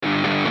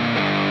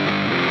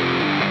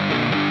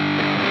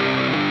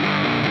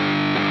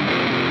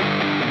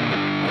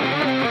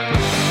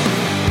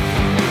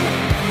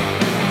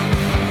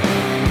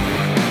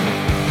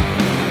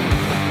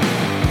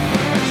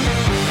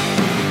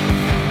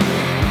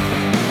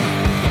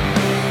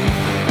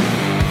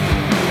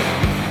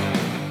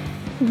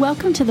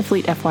Welcome to the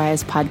Fleet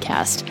FYIs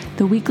podcast,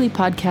 the weekly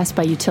podcast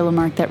by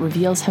Utilimark that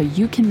reveals how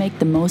you can make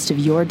the most of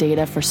your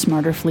data for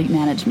smarter fleet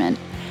management.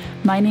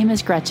 My name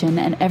is Gretchen,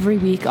 and every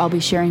week I'll be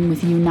sharing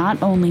with you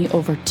not only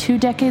over 2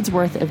 decades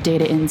worth of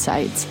data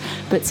insights,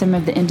 but some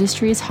of the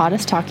industry's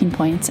hottest talking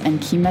points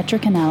and key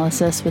metric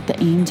analysis with the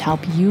aim to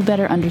help you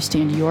better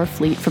understand your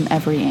fleet from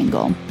every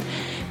angle.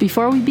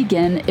 Before we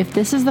begin, if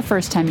this is the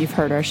first time you've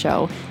heard our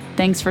show,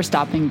 thanks for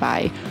stopping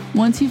by.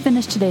 Once you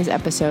finish today's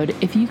episode,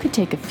 if you could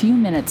take a few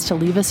minutes to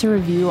leave us a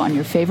review on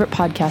your favorite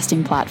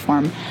podcasting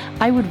platform,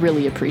 I would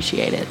really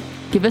appreciate it.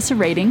 Give us a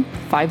rating,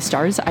 5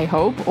 stars, I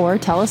hope, or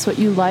tell us what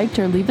you liked,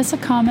 or leave us a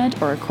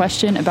comment or a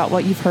question about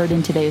what you've heard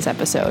in today's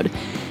episode.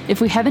 If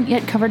we haven't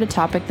yet covered a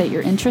topic that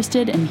you're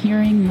interested in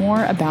hearing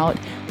more about,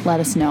 let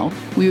us know.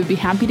 We would be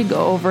happy to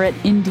go over it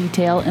in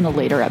detail in a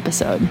later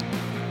episode.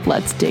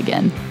 Let's dig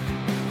in.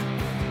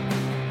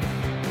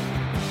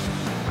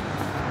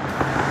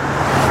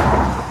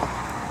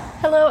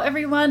 Hello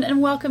everyone,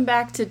 and welcome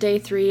back to day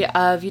 3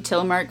 of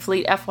Utilimark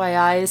Fleet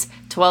FYIs,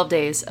 12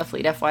 days of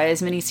Fleet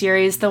FYIs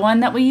mini-series, the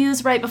one that we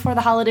use right before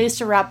the holidays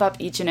to wrap up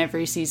each and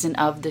every season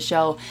of the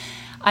show.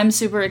 I'm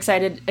super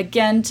excited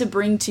again to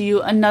bring to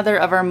you another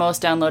of our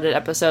most downloaded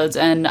episodes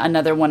and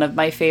another one of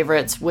my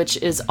favorites, which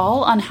is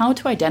all on how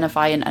to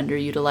identify an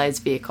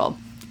underutilized vehicle.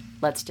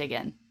 Let's dig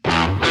in.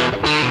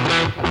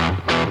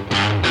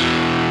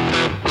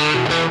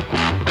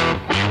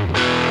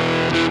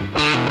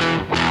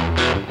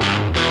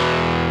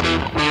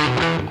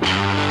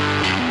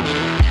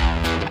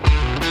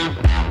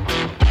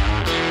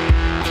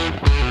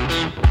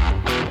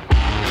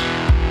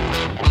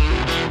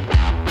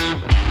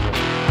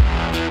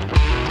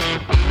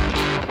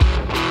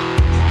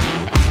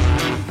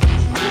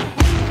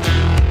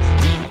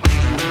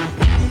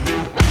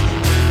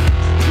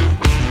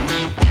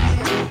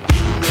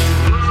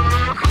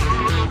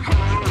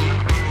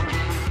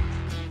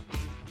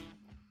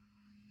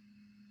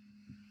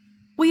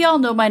 We all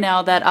know by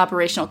now that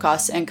operational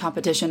costs and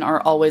competition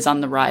are always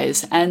on the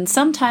rise, and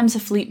sometimes a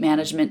fleet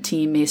management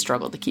team may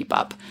struggle to keep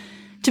up.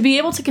 To be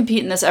able to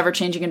compete in this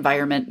ever-changing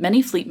environment,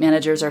 many fleet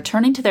managers are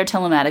turning to their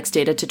telematics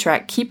data to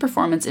track key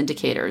performance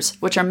indicators,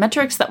 which are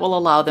metrics that will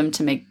allow them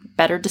to make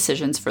better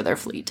decisions for their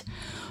fleet.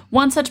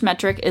 One such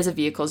metric is a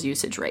vehicle's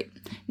usage rate.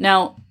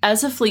 Now,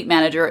 as a fleet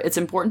manager, it's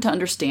important to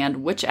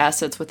understand which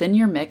assets within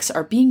your mix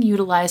are being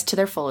utilized to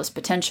their fullest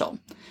potential,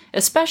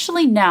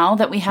 especially now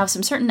that we have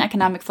some certain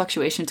economic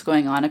fluctuations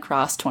going on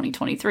across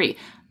 2023.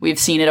 We've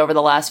seen it over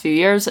the last few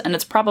years, and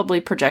it's probably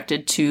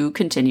projected to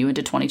continue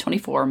into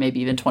 2024, maybe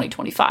even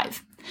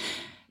 2025.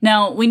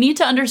 Now, we need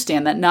to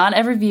understand that not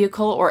every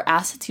vehicle or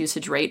asset's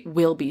usage rate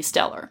will be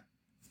stellar.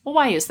 Well,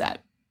 why is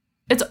that?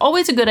 It's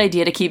always a good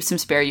idea to keep some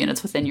spare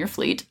units within your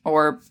fleet,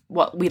 or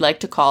what we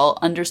like to call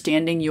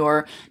understanding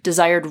your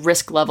desired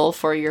risk level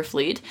for your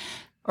fleet,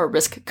 or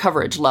risk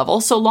coverage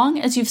level, so long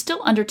as you've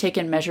still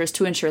undertaken measures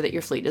to ensure that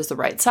your fleet is the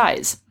right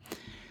size.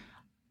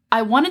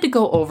 I wanted to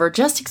go over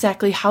just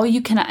exactly how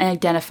you can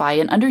identify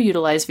an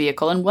underutilized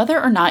vehicle and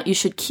whether or not you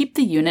should keep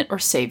the unit or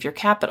save your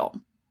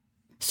capital.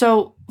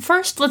 So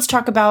first, let's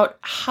talk about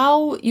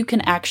how you can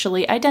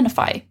actually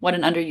identify what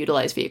an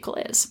underutilized vehicle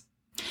is.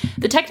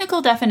 The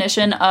technical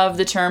definition of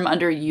the term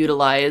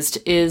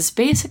underutilized is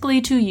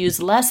basically to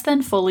use less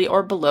than fully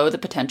or below the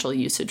potential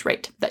usage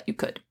rate that you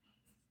could.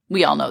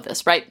 We all know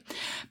this, right?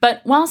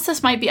 But whilst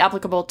this might be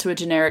applicable to a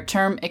generic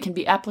term, it can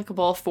be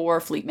applicable for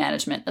fleet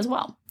management as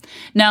well.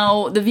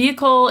 Now, the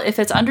vehicle, if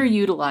it's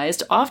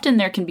underutilized, often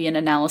there can be an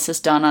analysis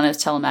done on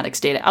its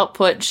telematics data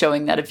output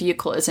showing that a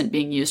vehicle isn't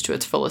being used to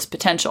its fullest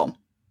potential.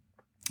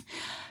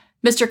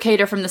 Mr.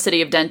 Cater from the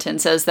city of Denton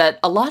says that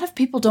a lot of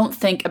people don't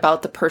think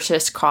about the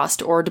purchase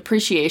cost or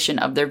depreciation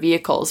of their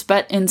vehicles,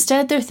 but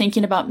instead they're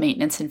thinking about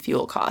maintenance and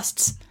fuel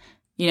costs.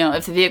 You know,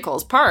 if the vehicle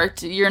is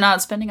parked, you're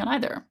not spending on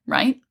either,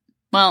 right?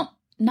 Well,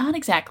 not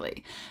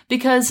exactly,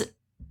 because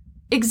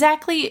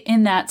exactly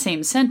in that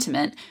same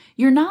sentiment,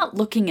 you're not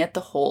looking at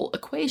the whole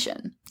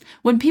equation.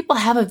 When people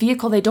have a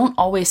vehicle, they don't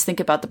always think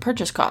about the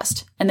purchase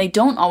cost, and they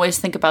don't always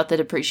think about the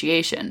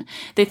depreciation.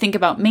 They think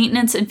about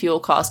maintenance and fuel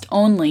cost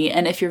only,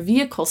 and if your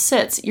vehicle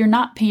sits, you're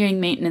not paying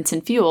maintenance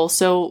and fuel,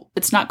 so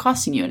it's not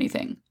costing you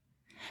anything.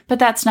 But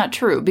that's not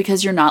true,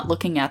 because you're not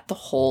looking at the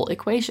whole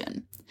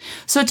equation.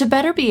 So to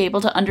better be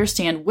able to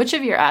understand which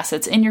of your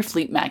assets in your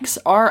fleet mix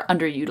are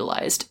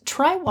underutilized,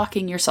 try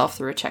walking yourself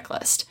through a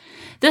checklist.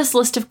 This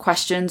list of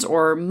questions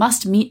or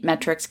must-meet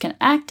metrics can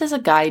act as a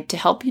guide to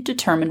help you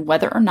determine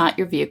whether or not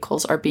your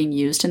vehicles are being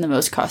used in the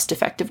most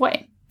cost-effective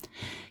way.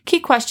 Key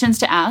questions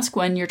to ask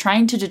when you're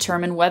trying to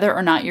determine whether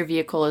or not your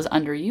vehicle is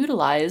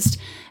underutilized,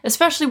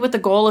 especially with the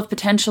goal of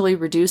potentially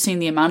reducing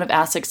the amount of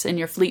assets in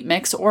your fleet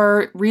mix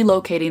or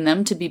relocating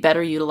them to be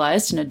better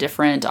utilized in a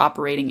different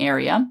operating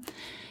area.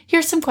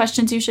 Here's some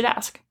questions you should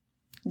ask.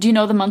 Do you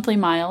know the monthly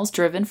miles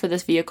driven for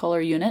this vehicle or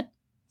unit?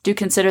 Do you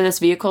consider this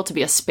vehicle to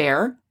be a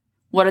spare?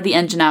 What are the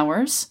engine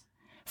hours?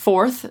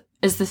 Fourth,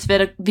 is this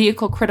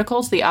vehicle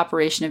critical to the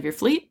operation of your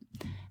fleet?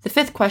 The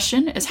fifth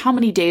question is, how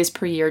many days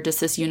per year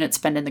does this unit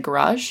spend in the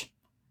garage?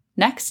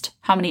 Next,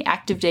 how many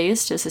active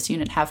days does this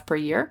unit have per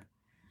year?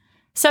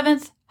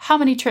 7th, how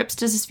many trips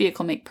does this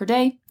vehicle make per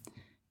day?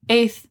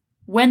 8th,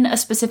 when a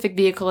specific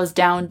vehicle is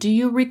down, do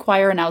you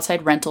require an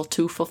outside rental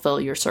to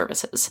fulfill your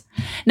services?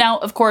 Now,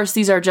 of course,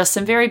 these are just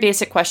some very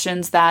basic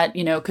questions that,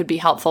 could be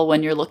helpful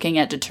when you're looking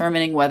at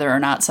determining whether or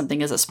not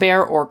something is a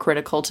spare or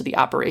critical to the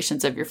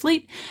operations of your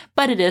fleet,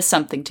 but it is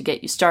something to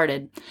get you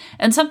started.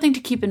 And something to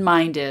keep in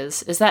mind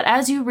is that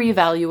as you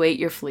reevaluate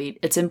your fleet,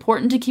 it's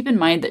important to keep in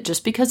mind that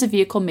just because a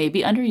vehicle may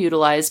be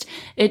underutilized,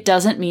 it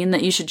doesn't mean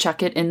that you should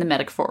chuck it in the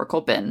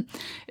metaphorical bin.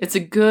 It's a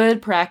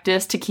good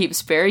practice to keep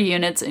spare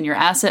units in your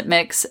asset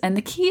mix, and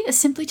the key is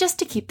simply just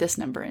to keep this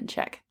number in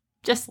check.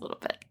 Just a little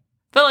bit.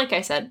 But like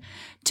I said,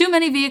 too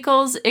many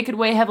vehicles, it could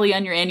weigh heavily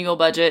on your annual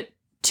budget.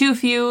 Too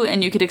few,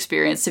 and you could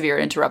experience severe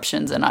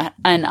interruptions and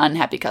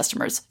unhappy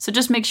customers. So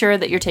just make sure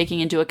that you're taking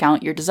into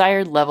account your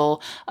desired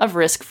level of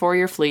risk for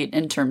your fleet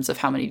in terms of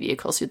how many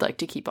vehicles you'd like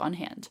to keep on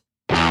hand.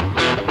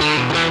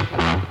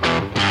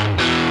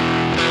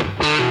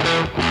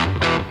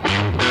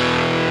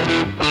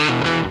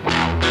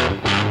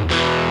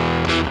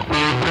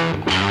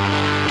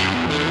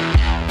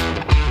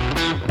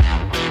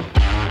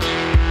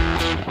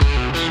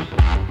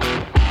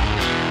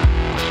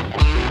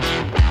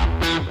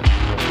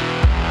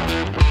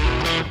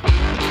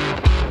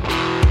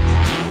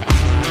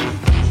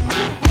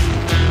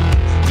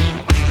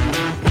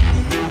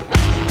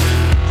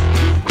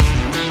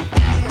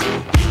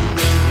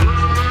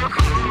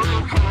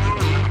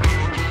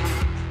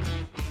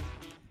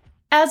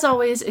 As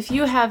always, if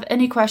you have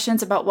any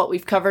questions about what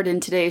we've covered in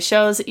today's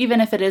shows, even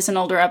if it is an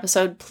older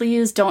episode,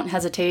 please don't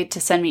hesitate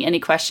to send me any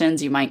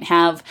questions you might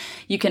have.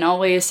 You can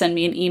always send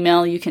me an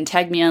email, you can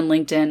tag me on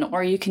LinkedIn,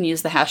 or you can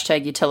use the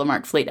hashtag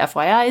UtilimarkFleet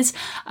FYIs.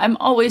 I'm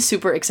always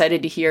super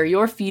excited to hear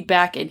your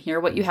feedback and hear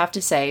what you have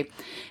to say.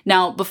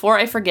 Now, before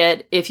I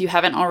forget, if you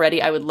haven't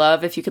already, I would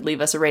love if you could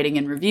leave us a rating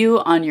and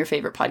review on your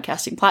favorite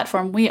podcasting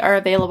platform. We are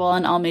available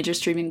on all major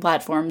streaming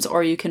platforms,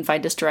 or you can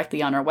find us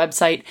directly on our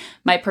website.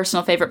 My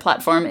personal favorite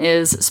platform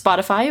is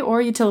Spotify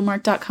or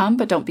utilimark.com,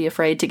 but don't be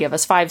afraid to give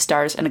us 5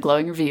 stars and a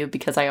glowing review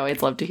because I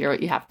always love to hear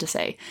what you have to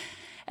say.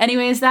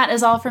 Anyways, that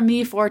is all from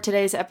me for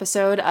today's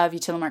episode of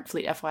Utilimark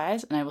Fleet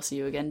FYIs, and I will see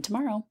you again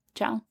tomorrow.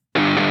 Ciao.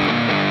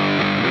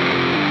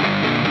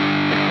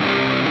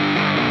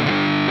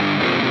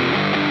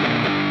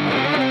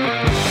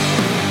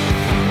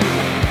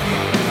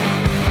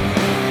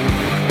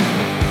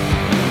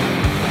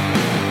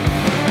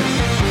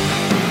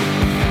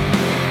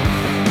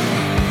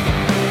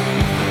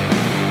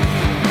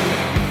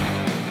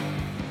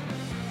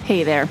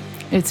 Hey there,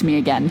 it's me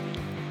again.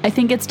 I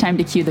think it's time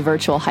to cue the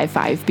virtual high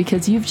five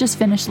because you've just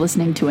finished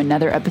listening to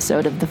another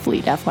episode of the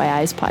Fleet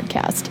FYIs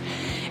podcast.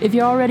 If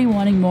you're already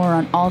wanting more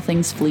on all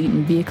things fleet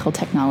and vehicle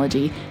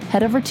technology,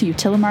 head over to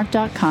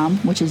utilimark.com,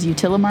 which is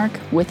Utilimark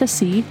with a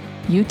C,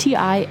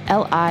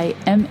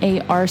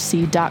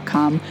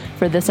 UTILIMARC.com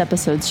for this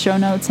episode's show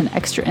notes and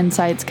extra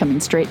insights coming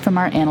straight from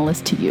our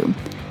analyst to you.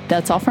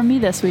 That's all from me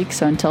this week,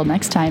 so until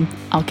next time,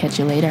 I'll catch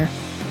you later.